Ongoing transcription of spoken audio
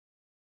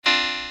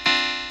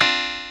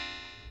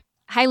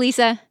Hi,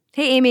 Lisa.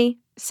 Hey, Amy.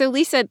 So,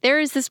 Lisa, there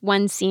is this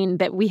one scene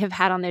that we have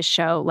had on this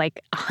show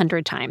like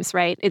 100 times,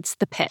 right? It's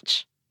the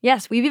pitch.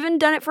 Yes, we've even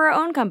done it for our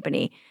own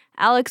company.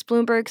 Alex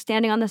Bloomberg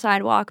standing on the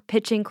sidewalk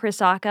pitching Chris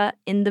Sacca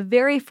in the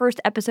very first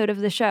episode of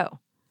the show.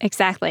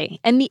 Exactly.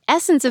 And the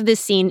essence of this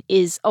scene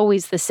is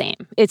always the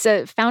same. It's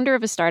a founder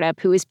of a startup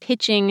who is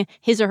pitching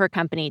his or her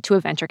company to a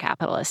venture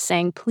capitalist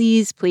saying,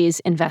 please, please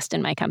invest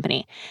in my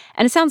company.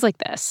 And it sounds like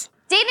this.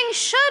 Dating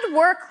should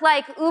work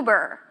like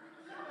Uber.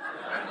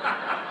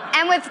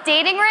 And with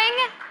Dating Ring,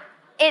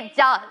 it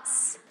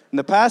does. In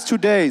the past 2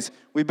 days,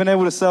 we've been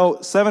able to sell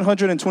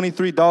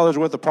 $723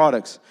 worth of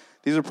products.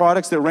 These are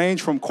products that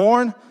range from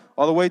corn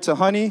all the way to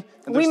honey.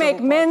 We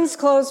make men's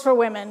clothes for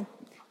women.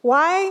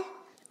 Why?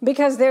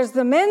 Because there's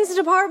the men's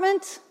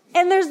department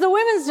and there's the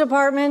women's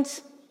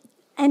department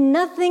and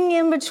nothing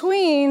in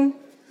between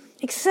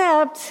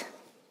except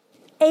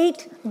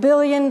 $8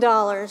 billion.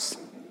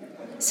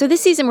 So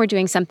this season, we're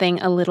doing something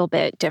a little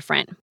bit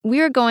different.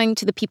 We're going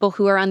to the people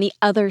who are on the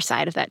other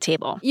side of that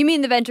table. You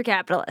mean the venture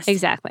capitalists?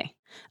 Exactly.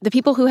 The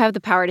people who have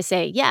the power to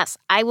say, yes,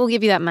 I will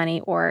give you that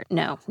money, or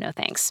no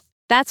thanks.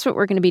 That's what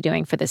we're going to be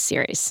doing for this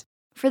series.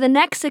 For the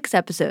next 6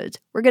 episodes,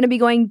 we're going to be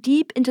going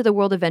deep into the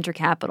world of venture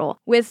capital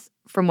with,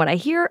 from what I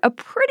hear, a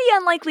pretty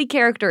unlikely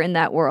character in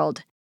that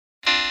world.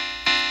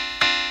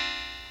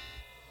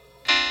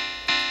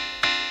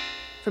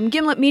 From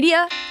Gimlet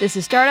Media, this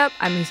is Startup.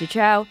 I'm Lisa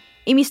Chow.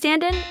 Amy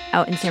Standen,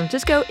 out in San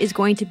Francisco, is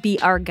going to be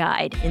our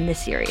guide in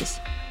this series.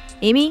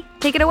 Amy,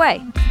 take it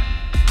away.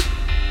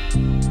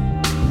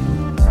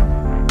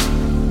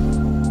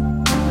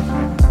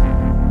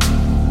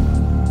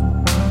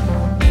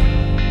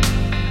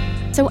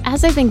 So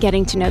as I've been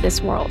getting to know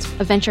this world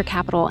of venture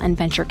capital and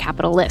venture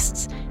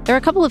capitalists, there are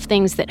a couple of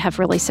things that have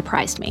really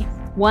surprised me.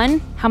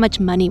 One, how much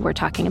money we're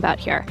talking about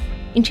here.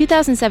 In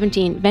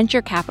 2017,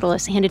 venture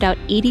capitalists handed out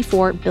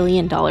 $84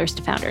 billion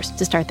to founders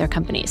to start their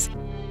companies.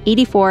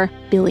 $84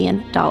 billion.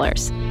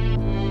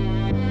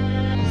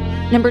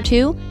 Number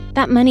 2,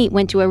 that money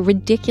went to a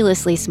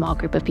ridiculously small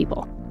group of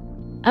people.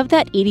 Of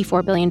that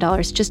 $84 billion,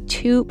 just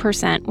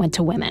 2% went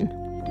to women.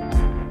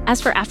 As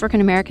for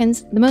African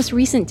Americans, the most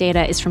recent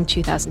data is from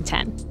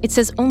 2010. It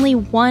says only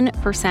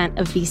 1%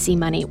 of VC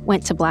money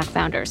went to Black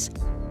founders.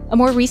 A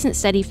more recent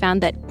study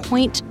found that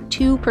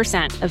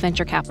 0.2% of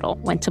venture capital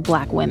went to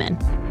Black women.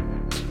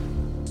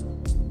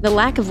 The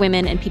lack of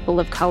women and people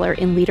of color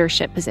in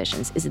leadership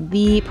positions is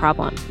the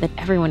problem that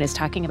everyone is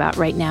talking about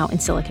right now in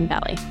Silicon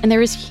Valley, and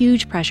there is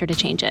huge pressure to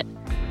change it.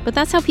 But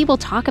that's how people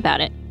talk about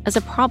it, as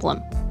a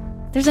problem.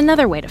 There's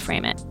another way to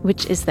frame it,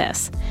 which is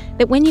this,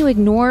 that when you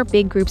ignore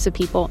big groups of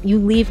people, you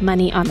leave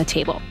money on the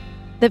table.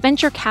 That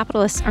venture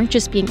capitalists aren't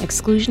just being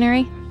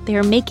exclusionary, they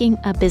are making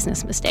a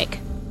business mistake.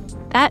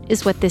 That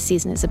is what this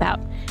season is about,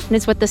 and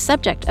it's what the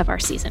subject of our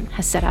season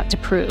has set out to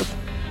prove.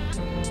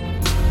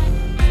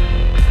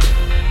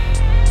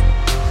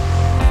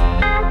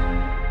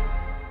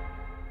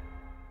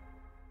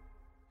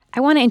 I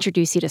want to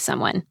introduce you to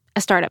someone,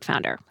 a startup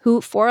founder, who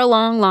for a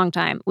long, long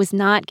time was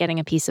not getting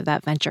a piece of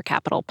that venture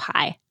capital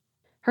pie.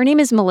 Her name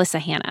is Melissa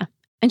Hanna,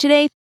 and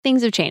today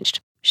things have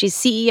changed. She's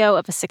CEO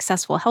of a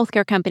successful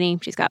healthcare company.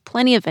 She's got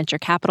plenty of venture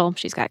capital.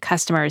 She's got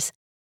customers.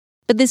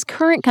 But this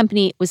current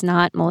company was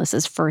not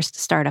Melissa's first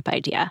startup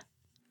idea.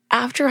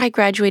 After I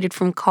graduated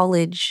from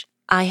college,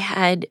 I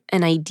had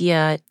an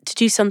idea to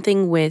do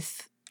something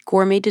with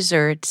gourmet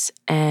desserts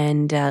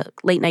and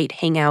late-night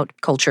hangout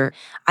culture.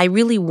 I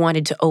really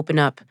wanted to open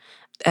up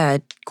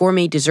a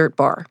gourmet dessert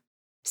bar.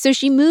 So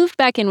she moved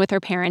back in with her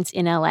parents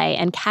in LA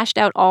and cashed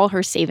out all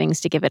her savings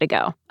to give it a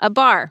go. A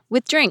bar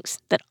with drinks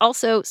that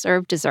also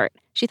served dessert.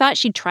 She thought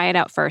she'd try it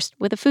out first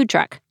with a food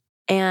truck.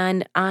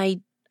 And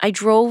I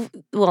drove,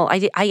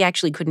 I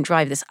actually couldn't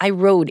drive this. I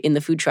rode in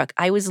the food truck.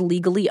 I was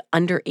legally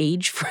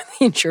underage for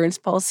the insurance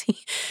policy.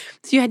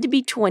 So you had to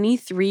be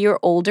 23 or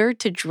older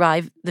to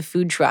drive the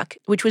food truck,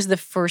 which was the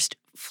first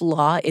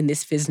flaw in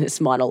this business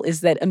model,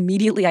 is that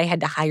immediately I had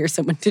to hire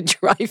someone to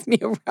drive me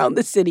around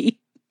the city.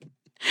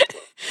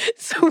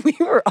 So we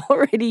were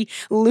already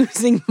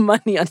losing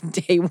money on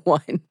day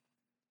one.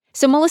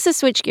 So Melissa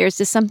switched gears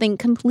to something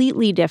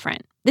completely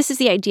different. This is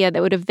the idea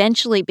that would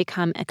eventually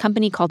become a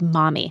company called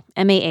Mahmee,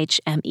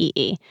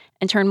 M-A-H-M-E-E,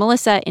 and turn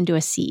Melissa into a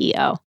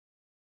CEO.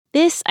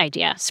 This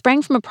idea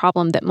sprang from a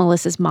problem that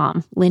Melissa's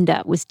mom,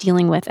 Linda, was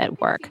dealing with at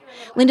work.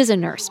 Linda's a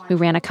nurse who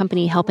ran a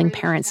company helping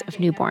parents of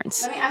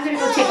newborns. I'm going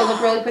to go take a look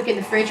really quick in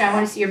the fridge. I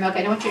want to see your milk.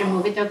 I don't want you to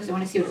move it, though, because I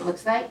want to see what it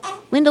looks like.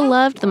 Linda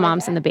loved the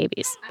moms and the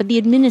babies, but the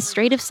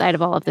administrative side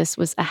of all of this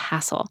was a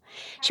hassle.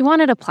 She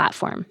wanted a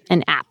platform,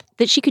 an app,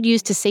 that she could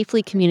use to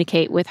safely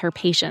communicate with her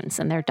patients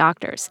and their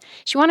doctors.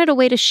 She wanted a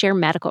way to share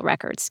medical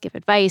records, give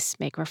advice,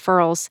 make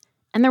referrals.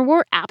 And there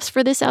were apps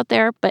for this out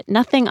there, but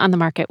nothing on the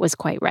market was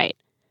quite right.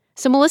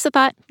 So Melissa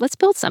thought, let's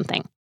build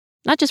something.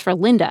 Not just for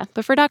Linda,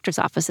 but for doctors'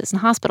 offices and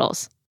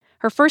hospitals.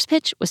 Her first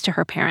pitch was to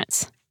her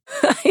parents.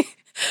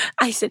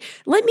 I said,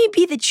 let me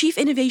be the chief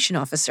innovation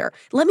officer.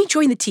 Let me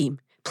join the team.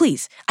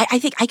 Please, I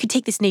think I could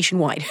take this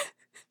nationwide.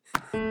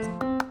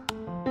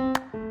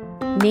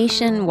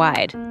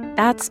 Nationwide.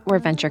 That's where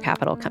venture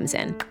capital comes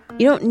in.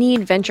 You don't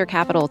need venture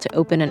capital to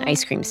open an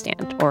ice cream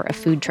stand or a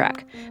food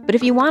truck. But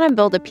if you want to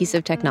build a piece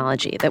of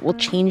technology that will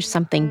change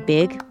something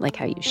big, like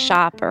how you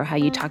shop or how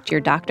you talk to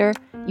your doctor,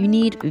 you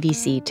need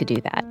VC to do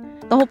that.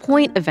 The whole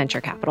point of venture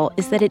capital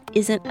is that it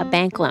isn't a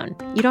bank loan.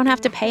 You don't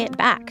have to pay it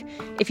back.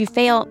 If you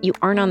fail, you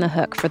aren't on the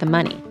hook for the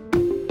money.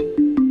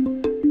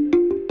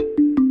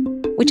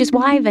 Which is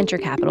why venture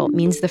capital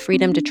means the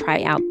freedom to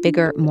try out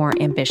bigger, more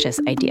ambitious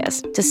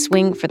ideas, to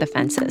swing for the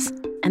fences.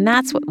 And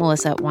that's what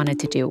Melissa wanted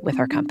to do with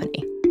her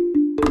company.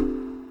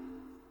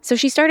 So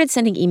she started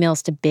sending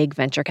emails to big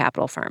venture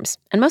capital firms,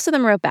 and most of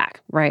them wrote back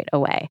right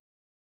away.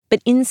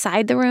 But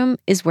inside the room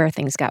is where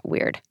things got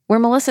weird, where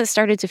Melissa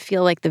started to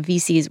feel like the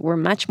VCs were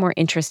much more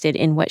interested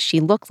in what she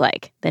looked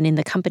like than in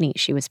the company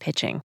she was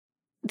pitching.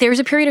 There was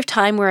a period of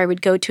time where I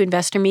would go to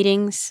investor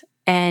meetings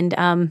and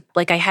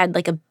I had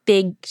like a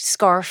big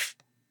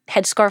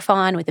headscarf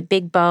on with a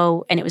big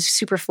bow, and it was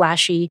super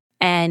flashy.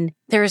 And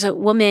there was a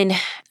woman,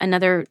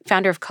 another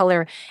founder of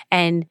color,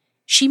 and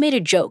she made a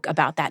joke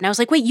about that. And I was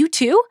like, wait, you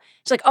too?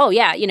 She's like, oh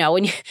yeah,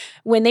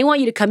 when they want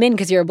you to come in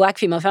because you're a Black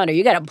female founder,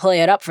 you got to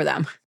play it up for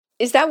them.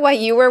 Is that why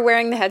you were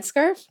wearing the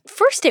headscarf?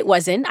 First it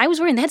wasn't. I was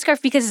wearing the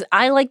headscarf because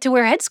I like to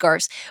wear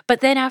headscarves. But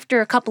then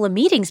after a couple of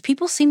meetings,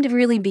 people seemed to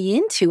really be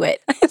into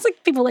it. It's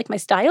like, people like my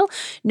style?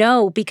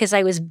 No, because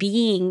I was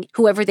being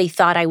whoever they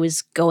thought I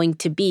was going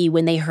to be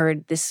when they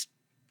heard this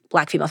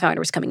Black female founder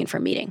was coming in for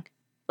a meeting.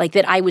 Like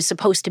that I was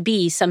supposed to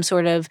be some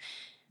sort of,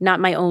 not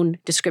my own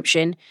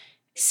description,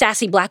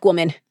 sassy Black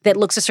woman that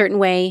looks a certain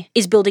way,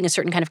 is building a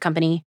certain kind of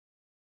company.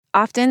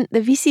 Often,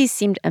 the VCs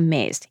seemed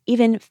amazed,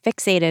 even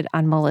fixated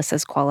on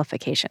Melissa's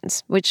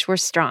qualifications, which were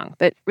strong,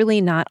 but really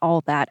not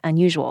all that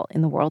unusual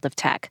in the world of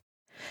tech.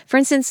 For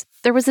instance,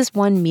 there was this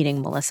one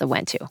meeting Melissa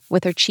went to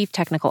with her chief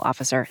technical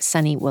officer,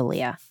 Sunny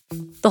Walia.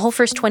 The whole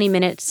first 20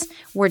 minutes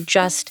were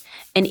just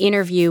an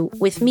interview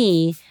with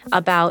me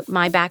about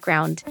my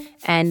background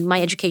and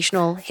my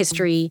educational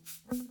history.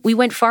 We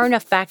went far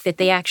enough back that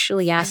they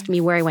actually asked me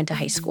where I went to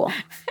high school.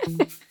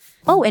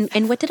 Oh,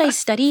 and what did I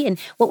study? And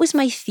what was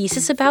my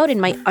thesis about in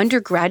my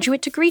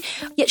undergraduate degree?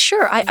 Yeah,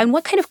 sure. And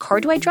what kind of car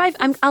do I drive?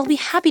 I'll be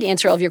happy to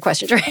answer all of your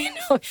questions right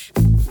now.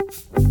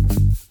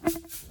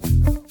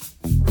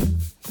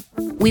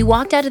 We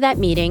walked out of that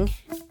meeting.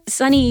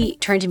 Sunny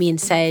turned to me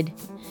and said,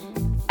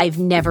 I've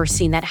never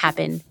seen that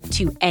happen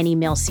to any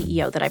male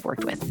CEO that I've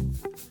worked with.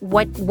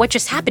 What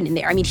just happened in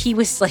there? I mean, he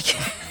was like,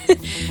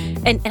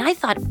 and I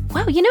thought,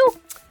 wow,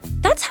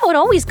 that's how it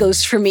always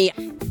goes for me.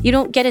 You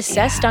don't get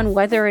assessed on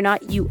whether or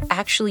not you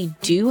actually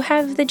do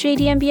have the JD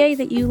MBA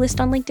that you list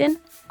on LinkedIn.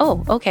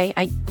 Oh, okay.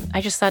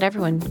 I just thought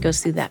everyone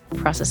goes through that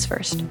process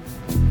first.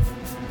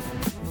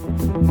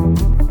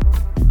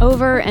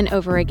 Over and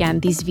over again,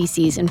 these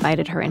VCs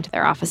invited her into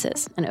their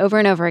offices. And over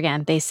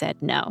again, they said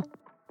no.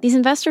 These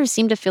investors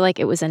seemed to feel like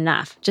it was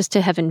enough just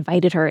to have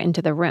invited her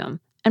into the room.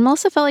 And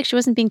Melissa felt like she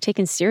wasn't being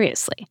taken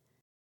seriously.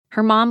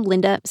 Her mom,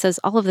 Linda, says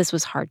all of this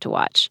was hard to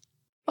watch.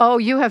 Oh,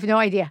 you have no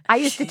idea. I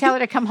used to tell her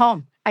to come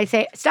home. I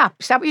say, stop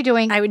what you're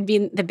doing. I would be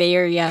in the Bay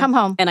Area. Come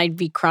home. And I'd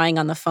be crying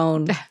on the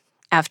phone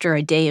after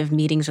a day of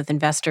meetings with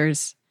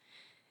investors.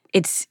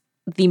 It's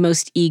the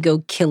most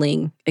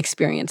ego-killing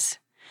experience.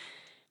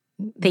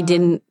 They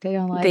don't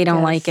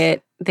like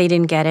it. They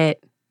didn't get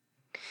it.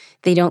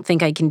 They don't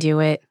think I can do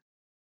it.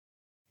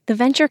 The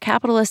venture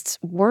capitalists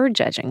were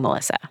judging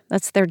Melissa.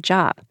 That's their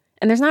job.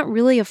 And there's not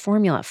really a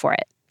formula for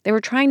it. They were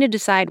trying to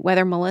decide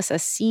whether Melissa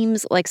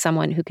seems like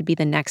someone who could be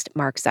the next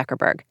Mark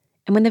Zuckerberg.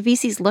 And when the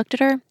VCs looked at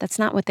her, that's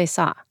not what they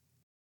saw.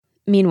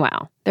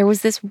 Meanwhile, there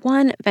was this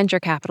one venture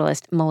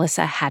capitalist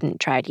Melissa hadn't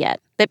tried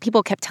yet that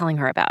people kept telling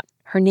her about.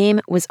 Her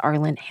name was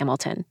Arlan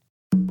Hamilton.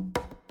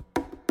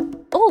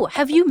 Oh,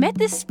 have you met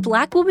this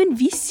Black woman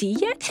VC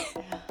yet?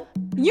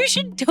 You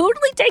should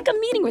totally take a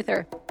meeting with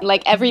her.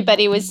 Like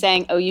everybody was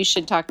saying, oh, you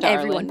should talk to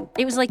everyone. Arlan.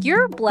 It was like,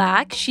 you're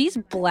Black, she's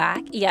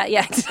Black. Yeah,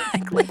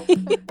 exactly.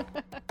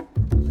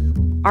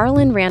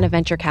 Arlan ran a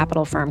venture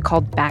capital firm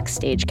called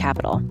Backstage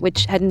Capital,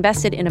 which had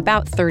invested in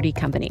about 30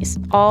 companies,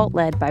 all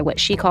led by what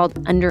she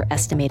called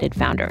underestimated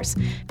founders.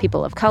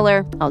 People of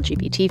color,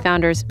 LGBT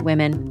founders,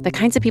 women, the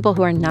kinds of people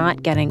who are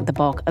not getting the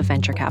bulk of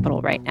venture capital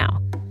right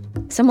now.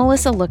 So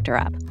Melissa looked her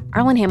up.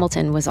 Arlan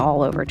Hamilton was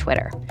all over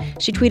Twitter.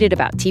 She tweeted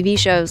about TV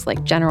shows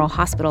like General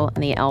Hospital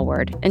and The L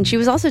Word, and she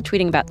was also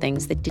tweeting about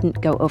things that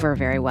didn't go over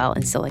very well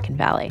in Silicon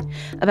Valley,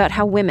 about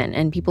how women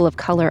and people of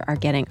color are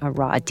getting a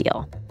raw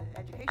deal.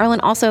 Arlan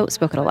also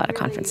spoke at a lot of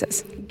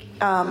conferences.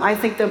 I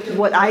think that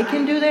what I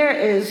can do there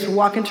is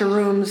walk into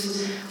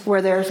rooms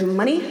where there's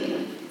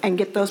money and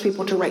get those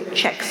people to write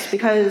checks.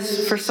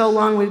 Because for so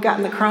long we've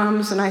gotten the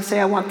crumbs, and I say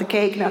I want the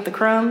cake, not the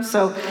crumbs.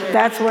 So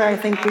that's where I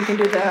think we can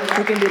do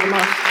the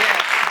most.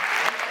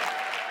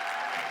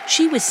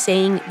 She was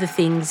saying the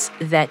things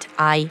that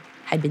I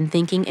had been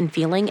thinking and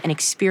feeling and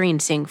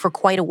experiencing for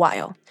quite a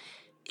while.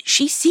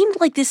 She seemed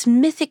like this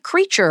mythic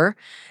creature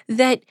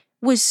that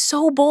was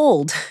so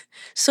bold,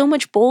 so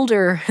much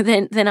bolder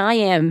than I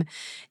am,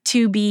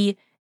 to be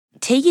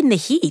taking the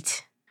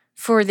heat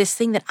for this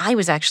thing that I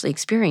was actually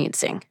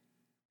experiencing.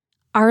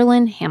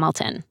 Arlan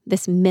Hamilton,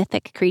 this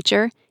mythic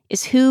creature,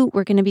 is who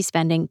we're going to be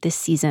spending this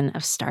season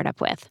of Startup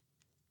with.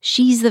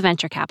 She's the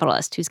venture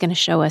capitalist who's going to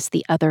show us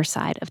the other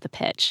side of the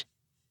pitch.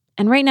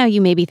 And right now you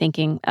may be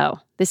thinking, oh,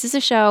 this is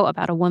a show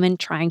about a woman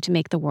trying to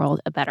make the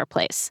world a better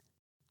place.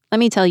 Let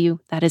me tell you,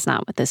 that is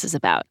not what this is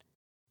about.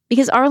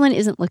 Because Arlan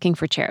isn't looking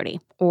for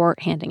charity or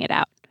handing it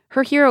out.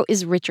 Her hero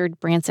is Richard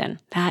Branson.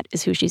 That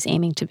is who she's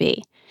aiming to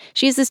be.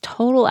 She is this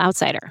total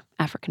outsider,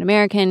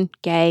 African-American,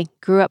 gay,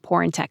 grew up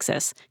poor in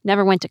Texas,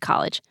 never went to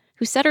college,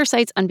 who set her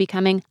sights on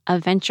becoming a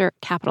venture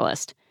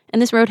capitalist.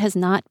 And this road has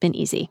not been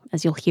easy,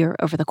 as you'll hear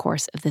over the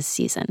course of this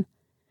season.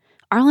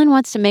 Arlan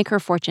wants to make her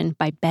fortune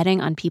by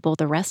betting on people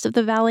the rest of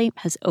the Valley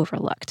has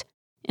overlooked.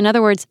 In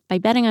other words, by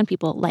betting on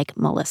people like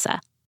Melissa.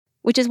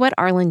 Which is what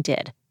Arlan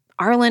did.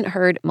 Arlan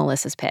heard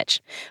Melissa's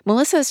pitch.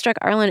 Melissa struck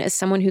Arlan as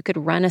someone who could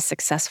run a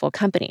successful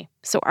company.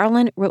 So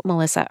Arlan wrote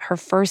Melissa her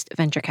first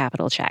venture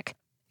capital check.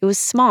 It was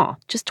small,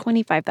 just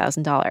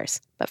 $25,000.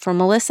 But for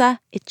Melissa,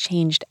 it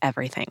changed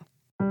everything.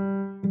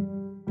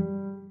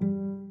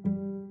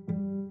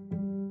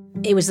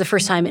 It was the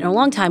first time in a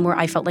long time where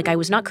I felt like I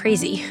was not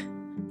crazy.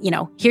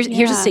 Here's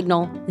a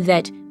signal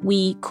that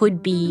we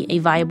could be a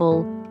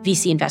viable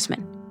VC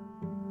investment.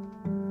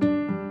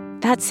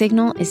 That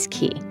signal is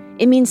key.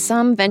 It means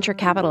some venture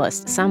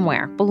capitalist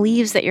somewhere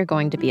believes that you're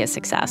going to be a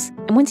success.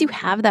 And once you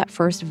have that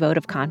first vote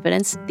of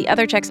confidence, the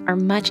other checks are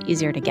much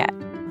easier to get.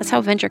 That's how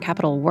venture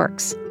capital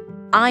works.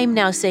 I'm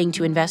now saying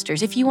to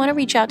investors, if you want to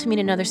reach out to me in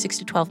another 6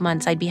 to 12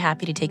 months, I'd be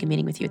happy to take a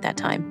meeting with you at that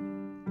time.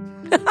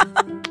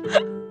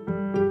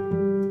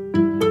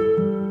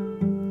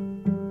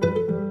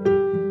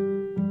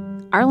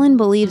 Arlan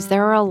believes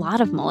there are a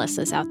lot of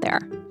Melissas out there,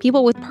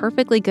 people with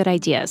perfectly good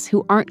ideas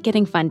who aren't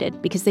getting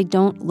funded because they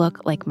don't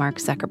look like Mark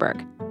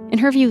Zuckerberg. In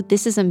her view,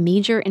 this is a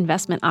major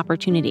investment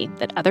opportunity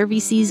that other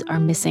VCs are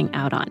missing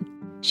out on.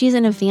 She's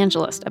an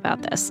evangelist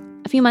about this.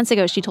 A few months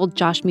ago, she told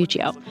Josh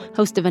Muccio,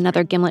 host of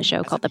another Gimlet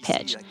show called The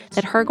Pitch,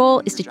 that her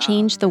goal is to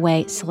change the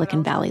way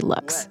Silicon Valley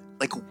looks.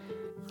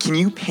 Can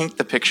you paint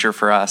the picture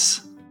for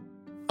us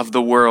of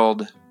the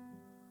world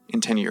in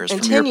 10 years? In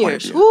from 10 your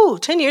years. Point of view?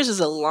 10 years is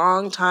a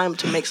long time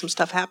to make some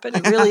stuff happen.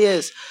 It really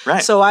is.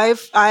 Right. So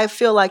I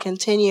feel like in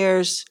 10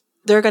 years,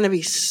 there are going to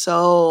be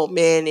so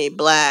many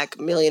Black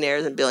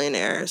millionaires and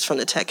billionaires from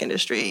the tech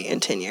industry in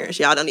 10 years.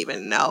 Y'all don't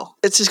even know.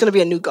 It's just going to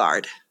be a new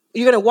guard.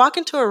 You're going to walk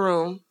into a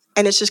room,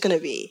 and it's just going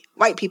to be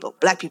white people,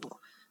 Black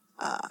people,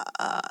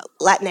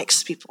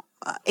 Latinx people,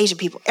 Asian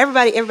people,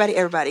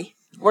 everybody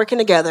working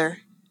together.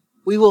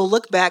 We will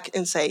look back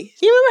and say,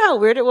 do you remember how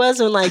weird it was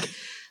when,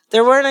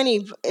 there weren't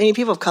any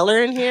people of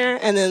color in here?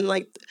 And then,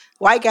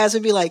 white guys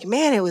would be like,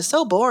 man, it was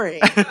so boring.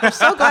 I'm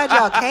so glad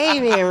y'all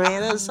came here,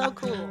 man. It was so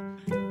cool.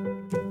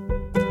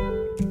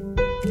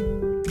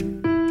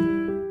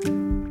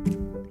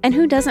 And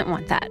who doesn't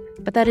want that?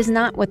 But that is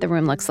not what the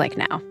room looks like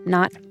now,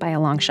 not by a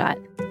long shot.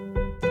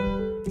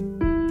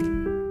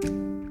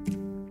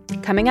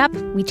 Coming up,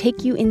 we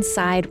take you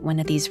inside one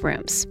of these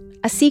rooms,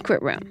 a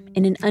secret room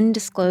in an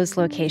undisclosed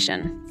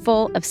location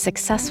full of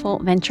successful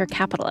venture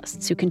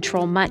capitalists who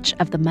control much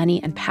of the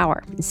money and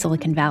power in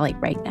Silicon Valley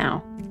right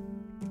now.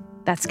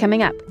 That's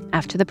coming up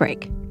after the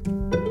break.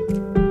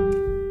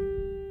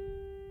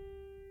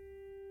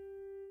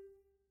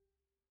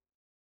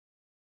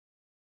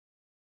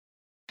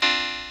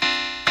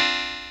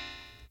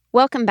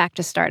 Welcome back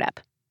to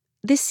Startup.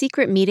 This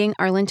secret meeting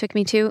Arlan took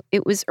me to,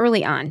 it was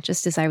early on,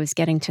 just as I was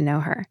getting to know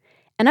her.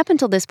 And up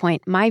until this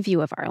point, my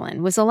view of Arlan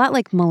was a lot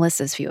like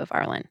Melissa's view of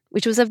Arlan,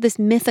 which was of this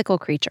mythical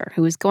creature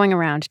who was going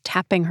around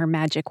tapping her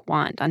magic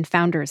wand on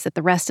founders that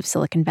the rest of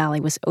Silicon Valley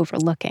was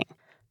overlooking.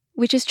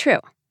 Which is true.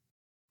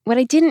 What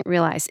I didn't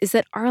realize is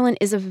that Arlan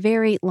is a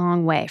very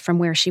long way from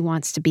where she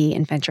wants to be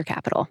in venture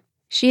capital.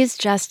 She is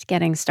just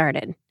getting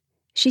started.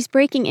 She's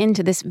breaking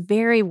into this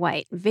very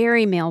white,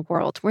 very male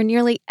world where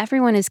nearly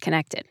everyone is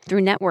connected through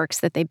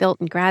networks that they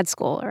built in grad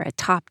school or at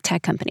top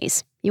tech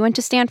companies. You went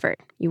to Stanford.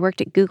 You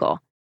worked at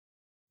Google.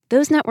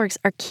 Those networks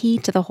are key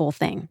to the whole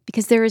thing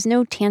because there is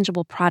no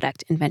tangible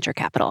product in venture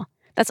capital.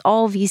 That's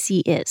all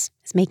VC is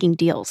making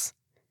deals.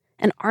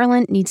 And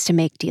Arlan needs to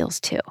make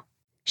deals too.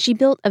 She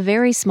built a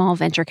very small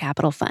venture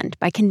capital fund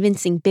by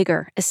convincing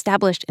bigger,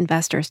 established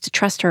investors to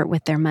trust her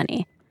with their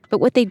money. But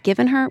what they'd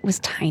given her was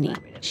tiny.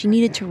 She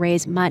needed to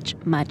raise much,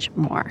 much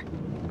more.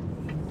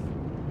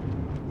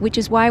 Which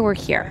is why we're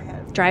here,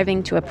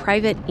 driving to a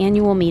private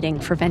annual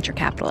meeting for venture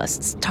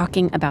capitalists,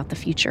 talking about the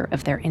future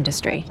of their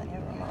industry.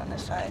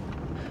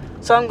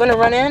 So I'm going to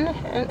run in.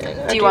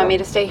 Do you want me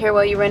to stay here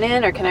while you run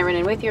in, or can I run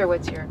in with you, or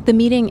what's your... The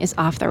meeting is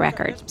off the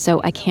record,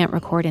 so I can't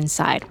record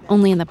inside,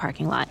 only in the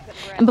parking lot.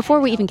 And before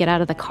we even get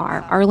out of the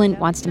car, Arlan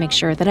wants to make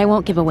sure that I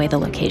won't give away the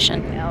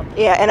location.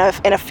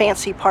 Yeah, in a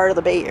fancy part of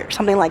the Bay Area,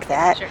 something like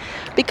that. Sure.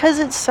 Because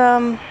it's,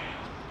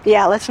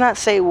 let's not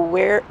say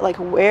where,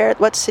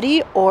 what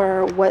city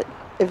or what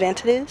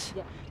event it is.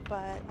 Yeah.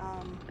 But,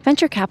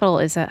 Venture capital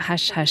is a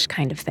hush-hush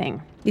kind of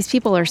thing. These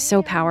people are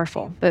so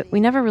powerful, but we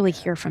never really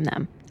hear from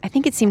them. I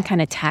think it seemed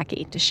kind of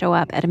tacky to show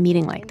up at a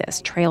meeting like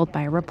this, trailed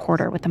by a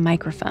reporter with a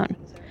microphone.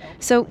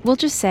 So we'll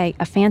just say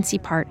a fancy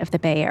part of the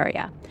Bay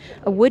Area,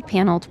 a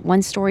wood-paneled,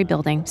 one-story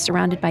building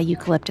surrounded by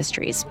eucalyptus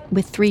trees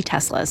with 3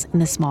 Teslas in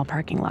the small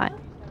parking lot.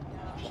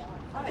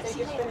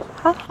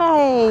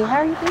 Hi, how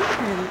are you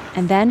doing?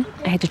 And then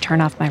I had to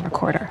turn off my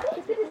recorder.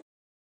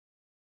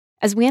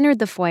 As we entered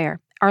the foyer,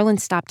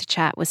 Arlan stopped to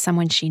chat with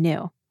someone she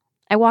knew.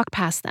 I walked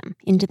past them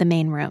into the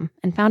main room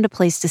and found a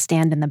place to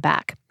stand in the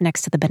back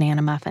next to the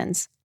banana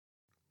muffins.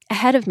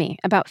 Ahead of me,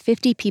 about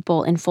 50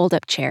 people in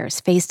fold-up chairs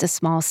faced a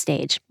small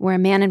stage where a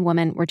man and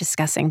woman were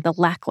discussing the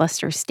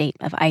lackluster state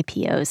of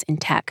IPOs in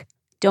tech.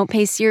 Don't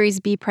pay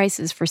Series B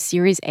prices for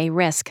Series A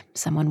risk,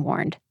 someone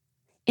warned.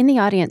 In the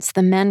audience,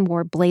 the men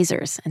wore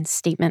blazers and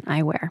statement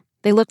eyewear.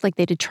 They looked like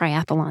they did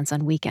triathlons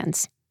on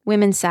weekends.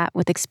 Women sat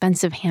with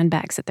expensive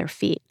handbags at their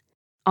feet.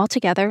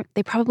 Altogether,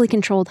 they probably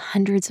controlled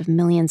hundreds of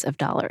millions of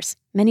dollars.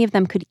 Many of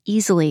them could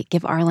easily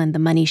give Arlan the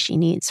money she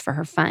needs for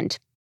her fund.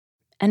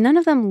 And none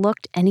of them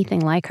looked anything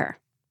like her.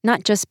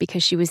 Not just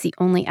because she was the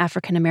only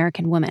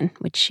African-American woman,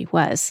 which she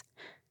was.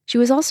 She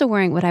was also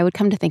wearing what I would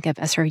come to think of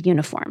as her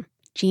uniform.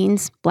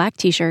 Jeans, black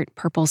t-shirt,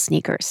 purple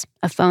sneakers,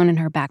 a phone in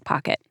her back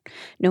pocket.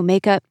 No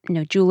makeup,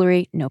 no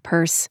jewelry, no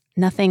purse,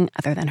 nothing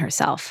other than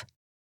herself.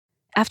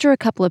 After a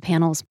couple of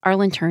panels,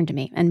 Arlan turned to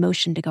me and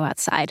motioned to go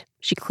outside.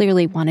 She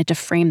clearly wanted to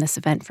frame this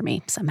event for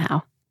me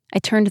somehow. I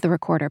turned the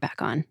recorder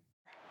back on.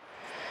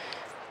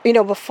 You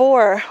know,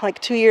 before,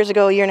 like 2 years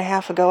ago, a year and a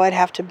half ago, I'd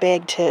have to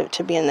beg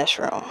to be in this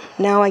room.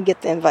 Now I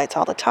get the invites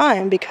all the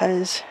time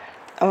because,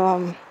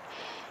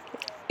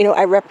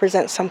 I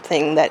represent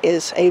something that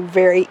is a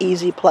very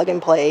easy plug and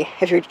play.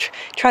 If you're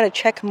trying to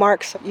check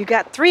marks, you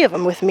got 3 of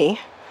them with me,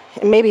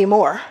 and maybe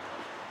more.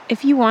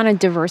 If you want to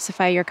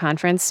diversify your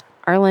conference,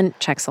 Arlan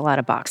checks a lot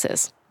of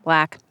boxes.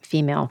 Black,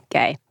 female,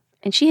 gay.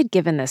 And she had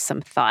given this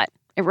some thought.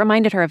 It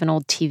reminded her of an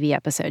old TV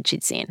episode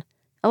she'd seen.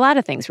 A lot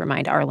of things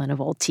remind Arlan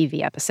of old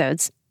TV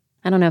episodes.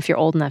 I don't know if you're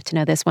old enough to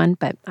know this one,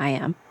 but I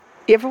am.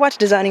 You ever watch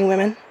Designing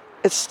Women?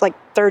 It's like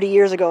 30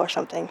 years ago or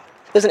something.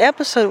 There's an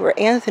episode where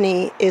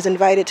Anthony is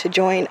invited to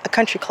join a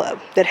country club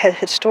that had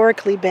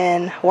historically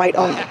been white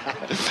only.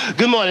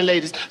 Good morning,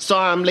 ladies.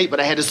 Sorry I'm late, but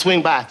I had to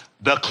swing by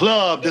the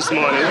club this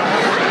morning.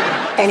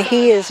 And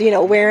he is,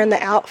 wearing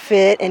the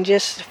outfit and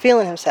just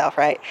feeling himself,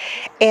 right?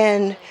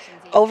 And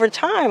over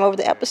time, over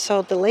the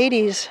episode, the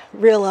ladies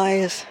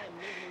realize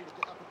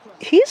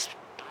he's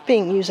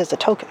being used as a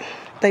token.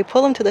 They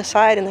pull him to the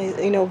side and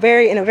they, in a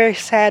very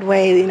sad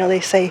way, they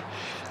say,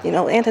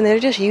 Anthony, they're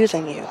just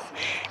using you.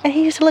 And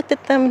he just looked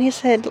at them and he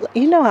said,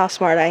 you know how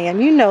smart I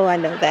am. You know I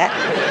know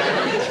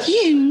that.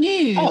 You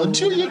knew. Oh,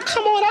 Julia,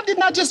 come on. I did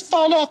not just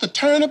fall off the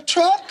turnip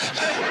truck.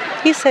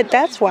 He said,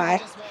 that's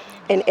why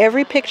in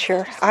every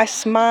picture I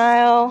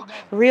smile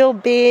real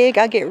big.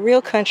 I get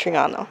real country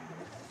on them.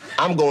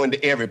 I'm going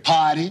to every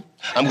party.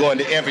 I'm going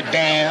to every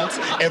dance,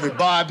 every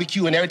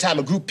barbecue, and every time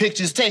a group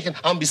picture is taken,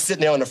 I'm going to be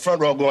sitting there on the front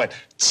row going,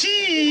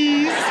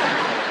 cheese.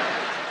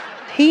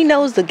 He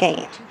knows the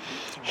game.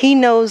 He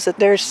knows that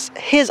there's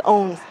his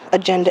own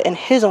agenda and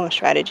his own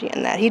strategy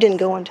in that. He didn't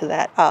go into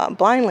that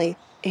blindly.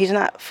 He's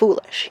not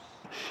foolish.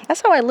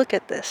 That's how I look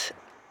at this.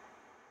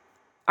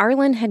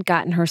 Arlan had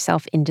gotten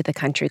herself into the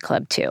country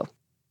club, too.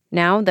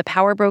 Now, the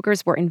power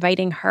brokers were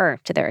inviting her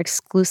to their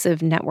exclusive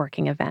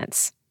networking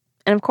events.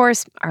 And of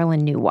course,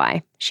 Arlan knew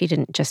why. She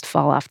didn't just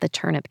fall off the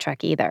turnip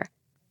truck either.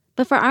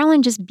 But for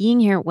Arlan, just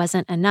being here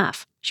wasn't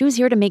enough. She was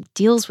here to make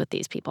deals with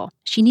these people.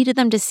 She needed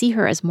them to see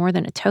her as more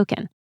than a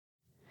token.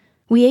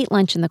 We ate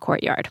lunch in the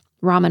courtyard,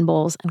 ramen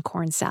bowls and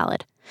corn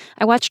salad.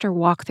 I watched her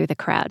walk through the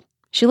crowd.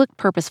 She looked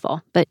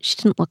purposeful, but she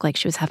didn't look like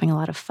she was having a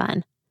lot of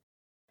fun.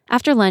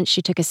 After lunch,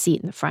 she took a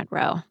seat in the front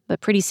row, but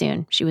pretty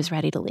soon she was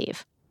ready to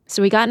leave.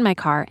 So we got in my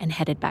car and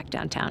headed back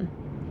downtown.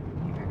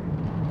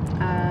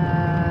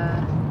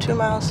 2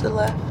 miles to the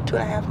left,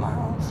 2.5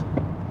 miles.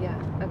 Yeah,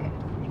 okay.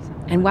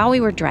 And while we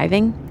were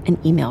driving, an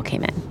email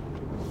came in.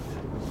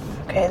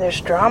 Okay, there's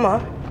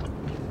drama.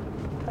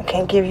 I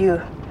can't give you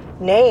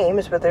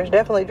names, but there's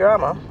definitely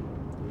drama.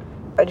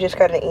 I just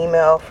got an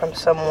email from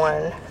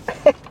someone,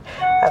 I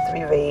have to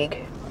be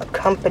vague. A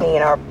company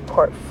in our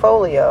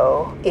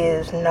portfolio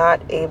is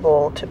not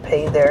able to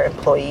pay their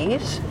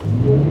employees,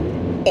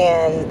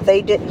 and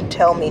they didn't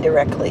tell me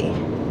directly.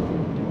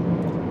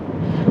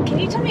 Can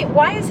you tell me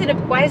why is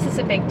this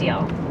a big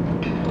deal?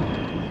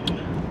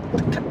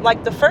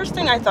 Like the first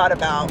thing I thought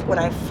about when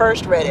I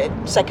first read it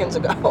seconds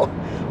ago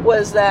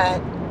was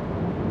that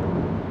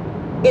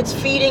it's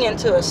feeding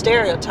into a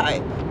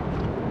stereotype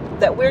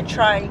that we're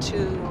trying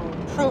to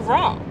prove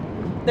wrong.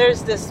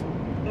 There's this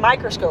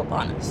microscope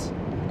on us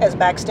as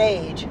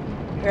Backstage.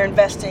 You're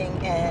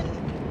investing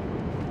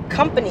in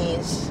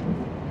companies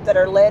that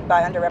are led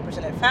by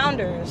underrepresented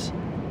founders.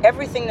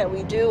 Everything that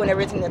we do and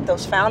everything that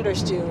those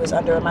founders do is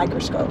under a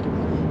microscope.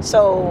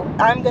 So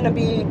I'm going to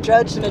be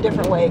judged in a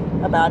different way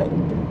about it.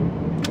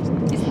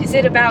 Is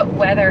it about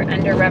whether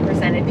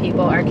underrepresented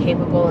people are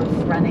capable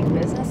of running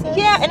businesses?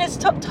 Yeah, and it's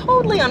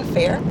totally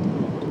unfair.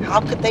 How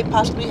could they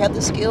possibly have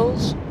the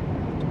skills?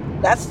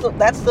 That's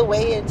the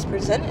way it's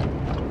presented.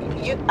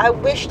 I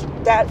wished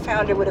that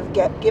founder would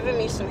have given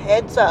me some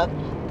heads up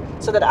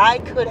so that I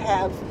could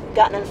have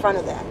gotten in front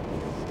of that.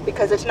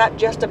 Because it's not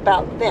just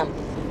about them.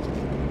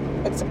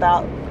 It's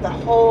about the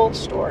whole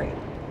story.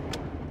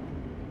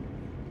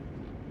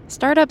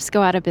 Startups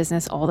go out of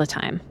business all the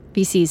time.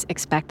 VCs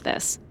expect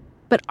this.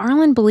 But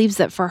Arlan believes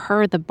that for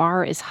her, the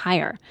bar is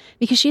higher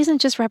because she isn't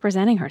just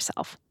representing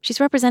herself. She's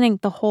representing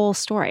the whole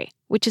story,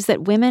 which is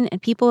that women and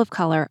people of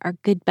color are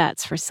good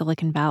bets for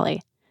Silicon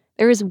Valley.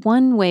 There is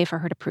one way for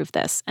her to prove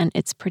this, and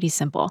it's pretty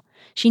simple.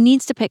 She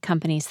needs to pick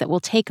companies that will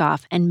take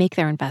off and make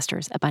their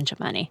investors a bunch of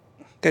money.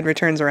 Good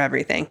returns are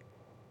everything.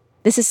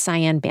 This is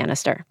Cyan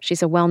Bannister.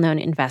 She's a well-known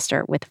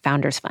investor with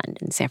Founders Fund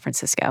in San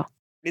Francisco.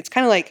 It's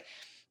kind of like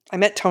I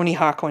met Tony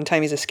Hawk one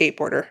time. He's a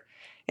skateboarder.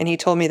 And he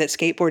told me that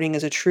skateboarding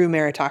is a true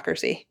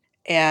meritocracy.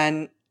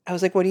 And I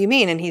was like, what do you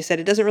mean? And he said,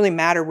 it doesn't really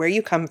matter where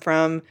you come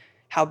from,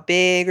 how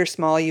big or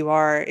small you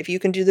are. If you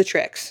can do the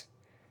tricks,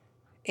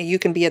 and you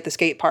can be at the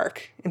skate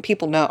park, and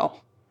people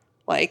know.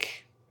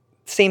 Like,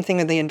 same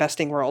thing in the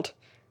investing world.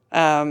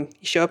 You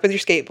show up with your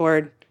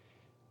skateboard,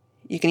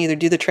 you can either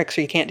do the tricks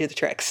or you can't do the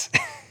tricks.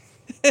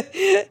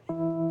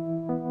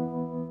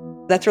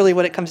 That's really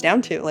what it comes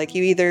down to. Like,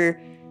 you either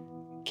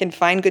can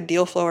find good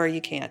deal flow or you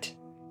can't.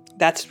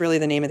 That's really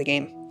the name of the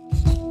game.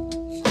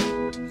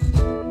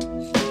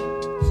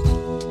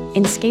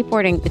 In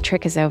skateboarding, the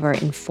trick is over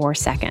in 4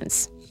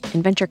 seconds.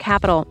 In venture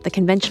capital, the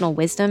conventional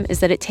wisdom is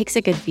that it takes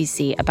a good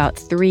VC about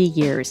 3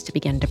 years to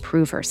begin to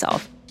prove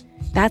herself.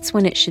 That's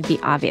when it should be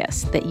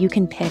obvious that you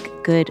can pick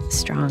good,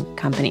 strong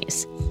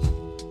companies.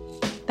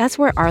 That's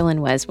where Arlan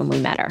was when we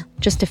met her,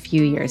 just a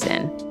few years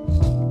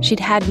in. She'd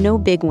had no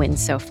big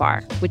wins so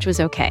far, which was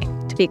okay,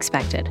 to be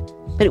expected.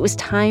 But it was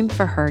time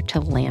for her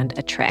to land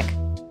a trick.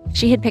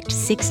 She had picked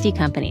 60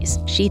 companies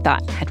she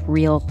thought had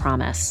real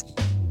promise.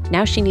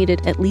 Now she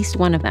needed at least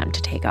one of them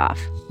to take off.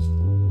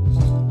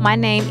 My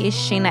name is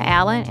Sheena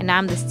Allen, and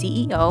I'm the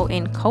CEO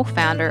and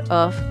co-founder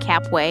of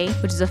Capway,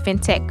 which is a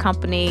fintech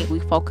company. We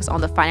focus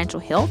on the financial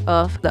health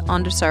of the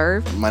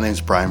underserved. My name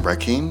is Brian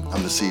Brackeen.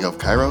 I'm the CEO of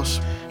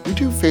Kairos. We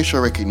do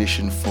facial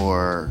recognition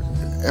for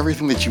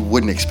everything that you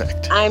wouldn't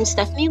expect. I'm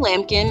Stephanie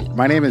Lampkin.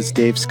 My name is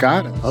Dave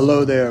Scott.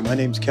 Hello there. My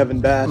name's Kevin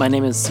Bass. My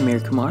name is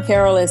Samir Kumar.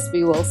 Carol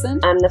S.B. Wilson.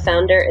 I'm the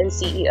founder and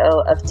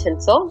CEO of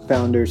Tinsel.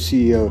 Founder,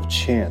 CEO of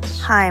Chance.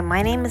 Hi,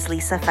 my name is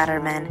Lisa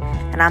Fetterman,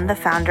 and I'm the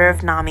founder of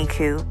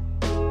Namiku.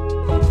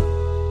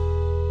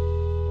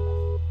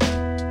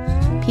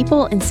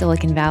 People in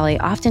Silicon Valley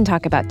often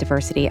talk about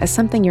diversity as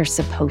something you're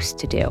supposed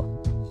to do.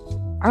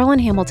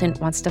 Arlan Hamilton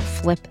wants to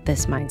flip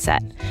this mindset,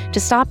 to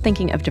stop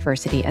thinking of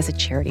diversity as a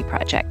charity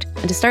project,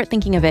 and to start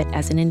thinking of it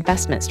as an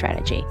investment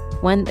strategy,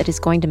 one that is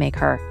going to make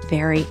her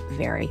very,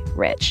 very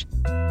rich.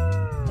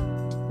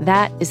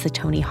 That is the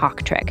Tony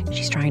Hawk trick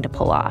she's trying to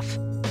pull off.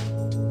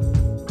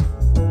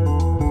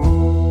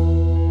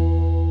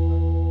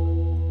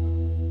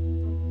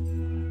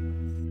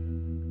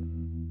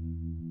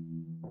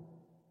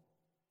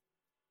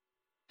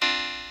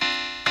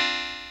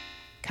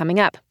 Coming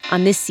up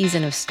on this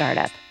season of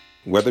Startup.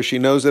 Whether she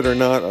knows it or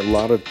not, a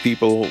lot of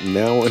people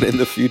now and in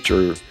the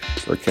future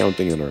are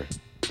counting on her.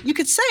 You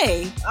could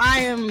say I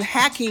am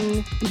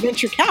hacking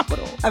venture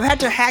capital. I've had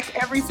to hack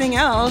everything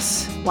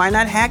else. Why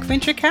not hack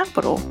venture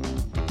capital?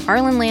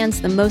 Arlan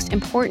lands the most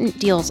important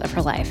deals of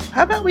her life.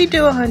 How about we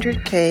do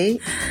 $100K?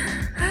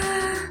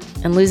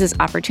 And loses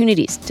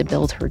opportunities to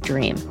build her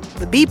dream.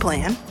 The B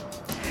plan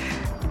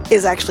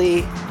is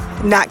actually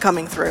not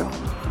coming through.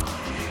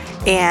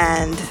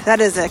 And that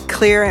is a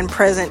clear and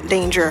present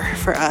danger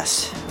for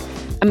us.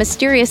 A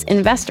mysterious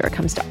investor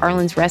comes to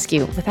Arlan's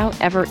rescue without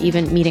ever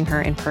even meeting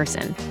her in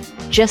person.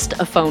 Just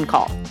a phone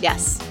call.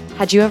 Yes.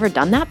 Had you ever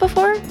done that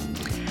before?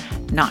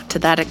 Not to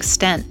that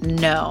extent,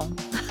 no.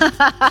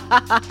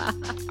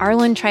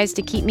 Arlan tries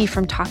to keep me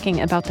from talking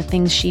about the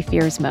things she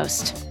fears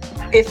most.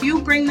 If you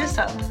bring this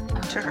up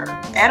to her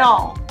at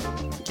all,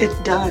 it's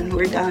done.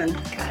 We're done.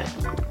 Got it.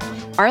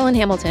 Arlan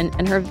Hamilton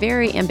and her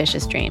very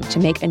ambitious dream to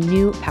make a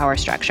new power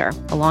structure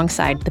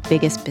alongside the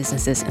biggest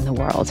businesses in the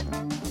world.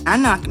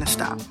 I'm not going to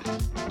stop.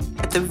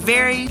 At the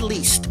very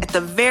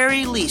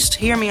least,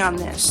 hear me on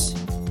this.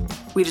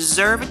 We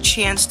deserve a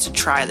chance to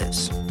try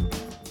this.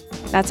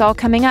 That's all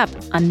coming up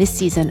on this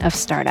season of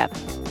Startup.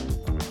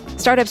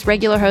 Startup's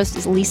regular host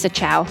is Lisa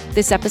Chow.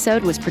 This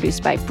episode was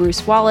produced by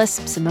Bruce Wallace,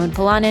 Simone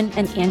Polanen,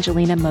 and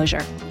Angelina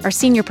Mosier. Our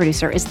senior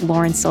producer is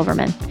Lauren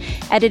Silverman.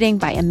 Editing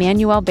by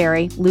Emmanuel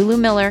Berry, Lulu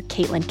Miller,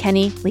 Caitlin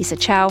Kenny, Lisa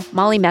Chow,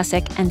 Molly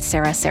Messick, and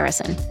Sarah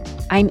Saracen.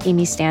 I'm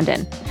Amy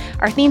Standen.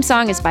 Our theme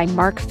song is by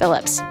Mark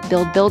Phillips.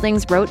 Build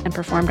Buildings wrote and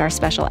performed our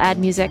special ad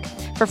music.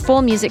 For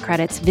full music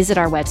credits, visit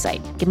our website,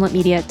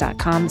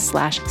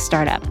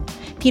 gimletmedia.com/startup.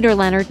 Peter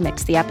Leonard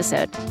mixed the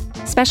episode.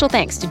 Special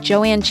thanks to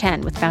Joanne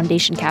Chen with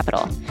Foundation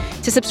Capital.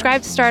 To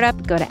subscribe to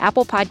Startup, go to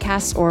Apple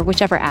Podcasts or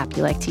whichever app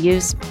you like to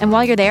use. And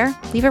while you're there,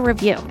 leave a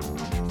review.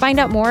 Find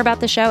out more about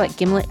the show at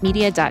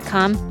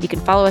gimletmedia.com. You can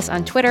follow us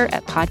on Twitter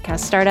at Podcast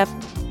Startup.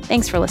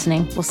 Thanks for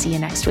listening. We'll see you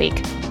next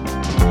week.